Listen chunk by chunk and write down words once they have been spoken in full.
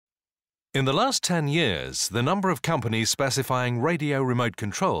In the last 10 years, the number of companies specifying radio remote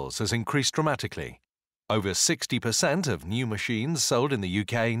controls has increased dramatically. Over 60% of new machines sold in the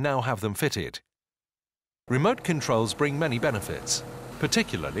UK now have them fitted. Remote controls bring many benefits,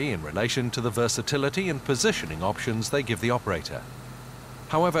 particularly in relation to the versatility and positioning options they give the operator.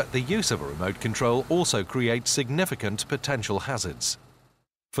 However, the use of a remote control also creates significant potential hazards.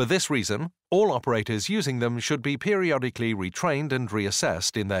 For this reason, all operators using them should be periodically retrained and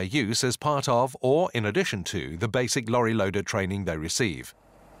reassessed in their use as part of or in addition to the basic lorry loader training they receive.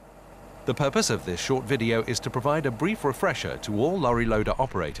 The purpose of this short video is to provide a brief refresher to all lorry loader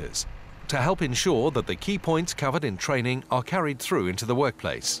operators to help ensure that the key points covered in training are carried through into the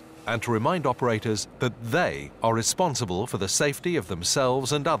workplace, and to remind operators that they are responsible for the safety of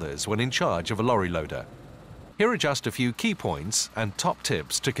themselves and others when in charge of a lorry loader. Here are just a few key points and top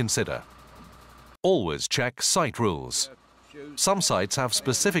tips to consider. Always check site rules. Some sites have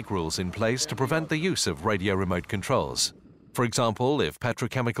specific rules in place to prevent the use of radio remote controls. For example, if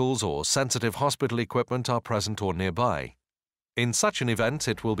petrochemicals or sensitive hospital equipment are present or nearby. In such an event,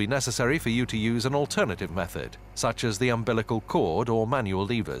 it will be necessary for you to use an alternative method, such as the umbilical cord or manual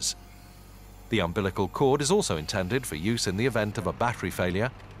levers. The umbilical cord is also intended for use in the event of a battery failure,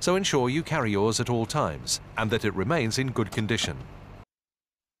 so ensure you carry yours at all times and that it remains in good condition.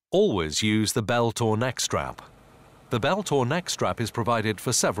 Always use the belt or neck strap. The belt or neck strap is provided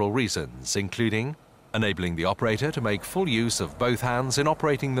for several reasons, including enabling the operator to make full use of both hands in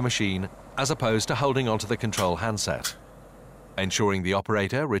operating the machine as opposed to holding onto the control handset, ensuring the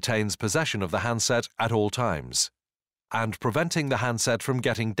operator retains possession of the handset at all times, and preventing the handset from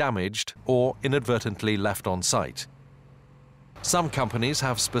getting damaged or inadvertently left on site. Some companies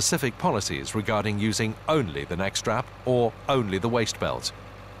have specific policies regarding using only the neck strap or only the waist belt.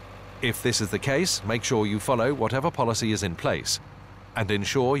 If this is the case, make sure you follow whatever policy is in place and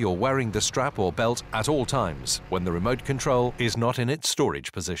ensure you're wearing the strap or belt at all times when the remote control is not in its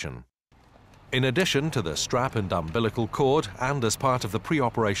storage position. In addition to the strap and umbilical cord, and as part of the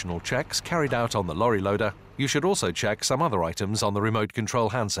pre-operational checks carried out on the lorry loader, you should also check some other items on the remote control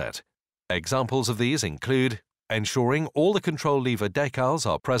handset. Examples of these include ensuring all the control lever decals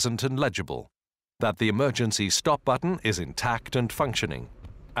are present and legible, that the emergency stop button is intact and functioning,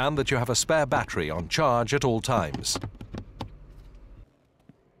 and that you have a spare battery on charge at all times.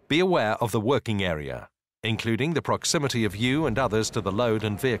 Be aware of the working area, including the proximity of you and others to the load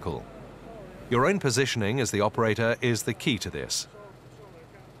and vehicle. Your own positioning as the operator is the key to this.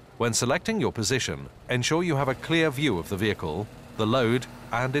 When selecting your position, ensure you have a clear view of the vehicle, the load,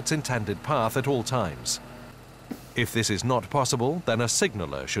 and its intended path at all times. If this is not possible, then a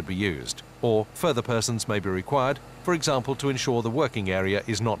signaller should be used, or further persons may be required, for example, to ensure the working area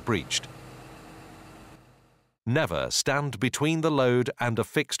is not breached. Never stand between the load and a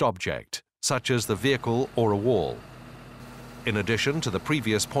fixed object, such as the vehicle or a wall. In addition to the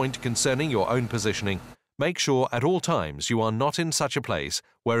previous point concerning your own positioning, make sure at all times you are not in such a place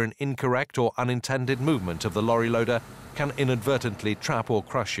where an incorrect or unintended movement of the lorry loader can inadvertently trap or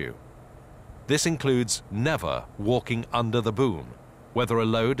crush you. This includes never walking under the boom, whether a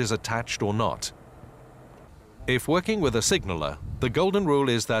load is attached or not. If working with a signaller, the golden rule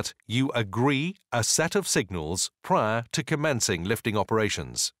is that you agree a set of signals prior to commencing lifting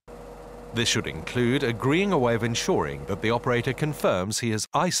operations. This should include agreeing a way of ensuring that the operator confirms he has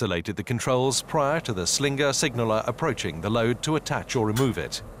isolated the controls prior to the slinger signaller approaching the load to attach or remove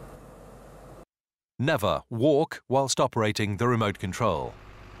it. Never walk whilst operating the remote control.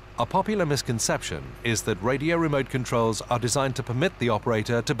 A popular misconception is that radio remote controls are designed to permit the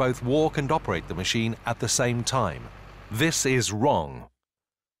operator to both walk and operate the machine at the same time. This is wrong.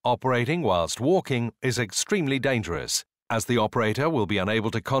 Operating whilst walking is extremely dangerous, as the operator will be unable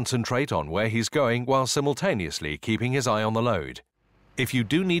to concentrate on where he's going while simultaneously keeping his eye on the load. If you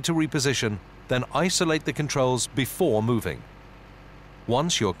do need to reposition, then isolate the controls before moving.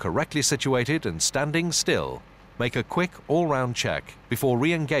 Once you're correctly situated and standing still, make a quick all-round check before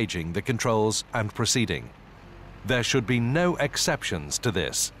re-engaging the controls and proceeding. There should be no exceptions to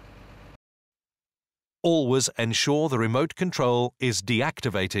this. Always ensure the remote control is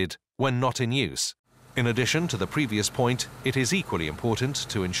deactivated when not in use. In addition to the previous point, it is equally important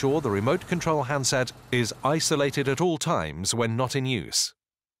to ensure the remote control handset is isolated at all times when not in use.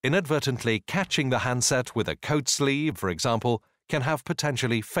 Inadvertently catching the handset with a coat sleeve, for example, can have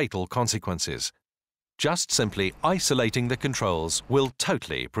potentially fatal consequences. Just simply isolating the controls will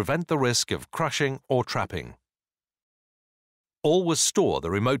totally prevent the risk of crushing or trapping. Always store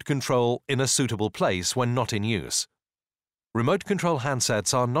the remote control in a suitable place when not in use. Remote control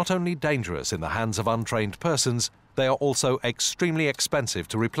handsets are not only dangerous in the hands of untrained persons, They are also extremely expensive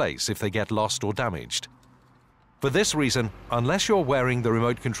to replace if they get lost or damaged. For this reason, unless you're wearing the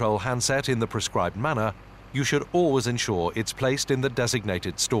remote control handset in the prescribed manner, you should always ensure it's placed in the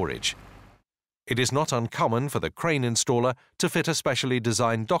designated storage. It is not uncommon for the crane installer to fit a specially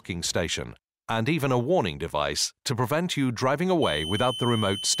designed docking station and even a warning device to prevent you driving away without the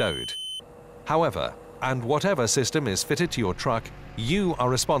remote stowed. However, and whatever system is fitted to your truck, you are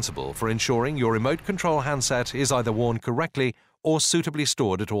responsible for ensuring your remote control handset is either worn correctly or suitably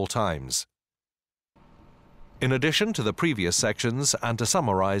stored at all times. In addition to the previous sections, and to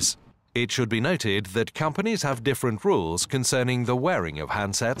summarize, it should be noted that companies have different rules concerning the wearing of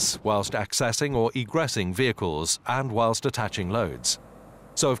handsets whilst accessing or egressing vehicles and whilst attaching loads.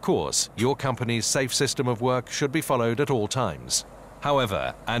 So of course, your company's safe system of work should be followed at all times.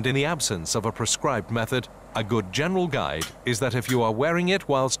 However, and in the absence of a prescribed method, a good general guide is that if you are wearing it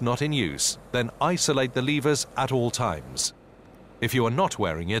whilst not in use, then isolate the levers at all times. If you are not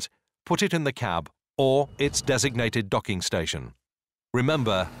wearing it, put it in the cab or its designated docking station.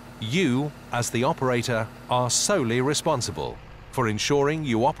 Remember, you, as the operator, are solely responsible for ensuring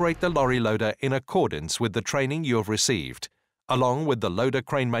you operate the lorry loader in accordance with the training you have received, along with the loader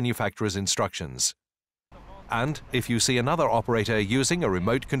crane manufacturer's instructions. And if you see another operator using a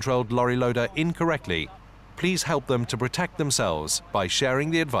remote-controlled lorry loader incorrectly, please help them to protect themselves by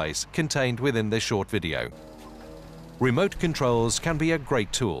sharing the advice contained within this short video. Remote controls can be a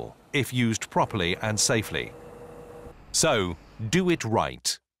great tool if used properly and safely. So, do it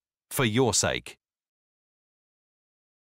right, for your sake.